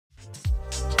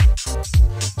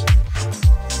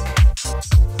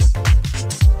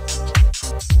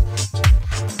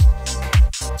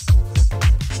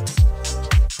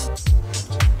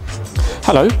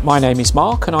Hello, my name is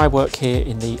Mark and I work here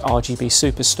in the RGB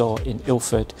Superstore in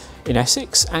Ilford in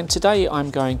Essex, and today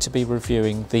I'm going to be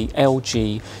reviewing the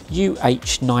LG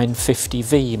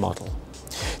UH950V model.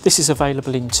 This is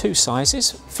available in two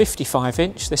sizes,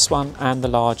 55-inch this one and the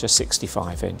larger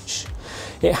 65-inch.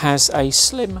 It has a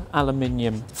slim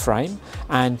aluminium frame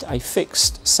and a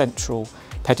fixed central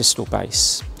pedestal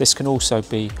base. This can also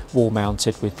be wall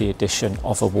mounted with the addition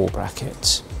of a wall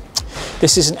bracket.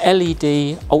 This is an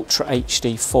LED Ultra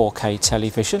HD 4K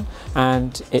television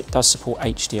and it does support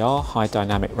HDR, high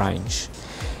dynamic range.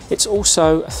 It's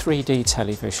also a 3D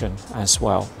television as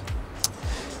well.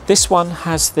 This one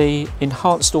has the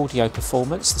enhanced audio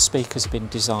performance. The speakers have been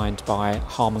designed by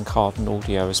Harman Kardon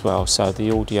Audio as well, so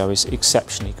the audio is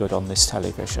exceptionally good on this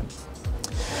television.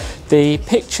 The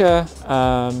picture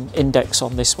index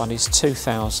on this one is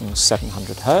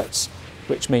 2700 Hz,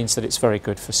 which means that it's very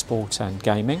good for sport and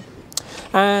gaming.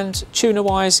 And tuner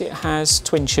wise, it has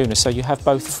twin tuner, so you have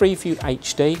both Freeview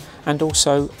HD and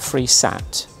also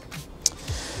FreeSat.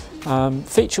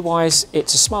 Feature wise,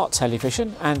 it's a smart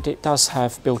television and it does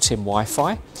have built-in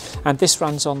Wi-Fi, and this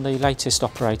runs on the latest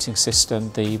operating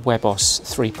system, the WebOS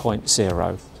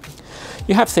 3.0.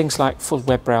 You have things like full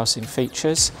web browsing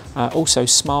features, also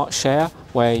Smart Share,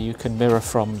 where you can mirror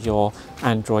from your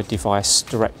Android device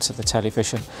direct to the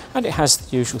television, and it has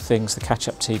the usual things, the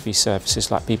catch-up TV services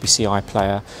like BBC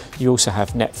iPlayer. You also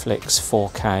have Netflix,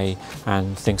 4K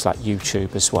and things like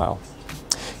YouTube as well.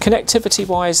 Connectivity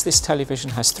wise, this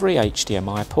television has 3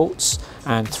 HDMI ports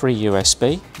and 3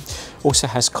 USB. Also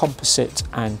has composite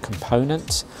and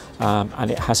component,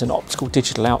 and it has an optical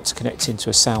digital out to connect into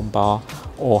a soundbar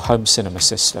or home cinema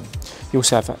system. You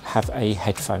also have a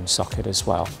headphone socket as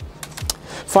well.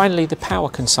 Finally, the power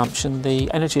consumption, the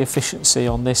energy efficiency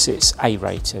on this is A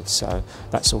rated, so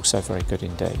that's also very good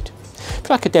indeed. If you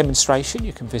like a demonstration,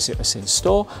 you can visit us in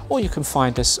store, or you can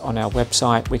find us on our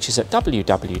website, which is at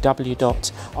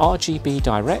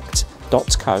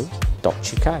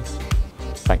www.rgbdirect.co.uk.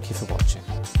 Thank you for watching.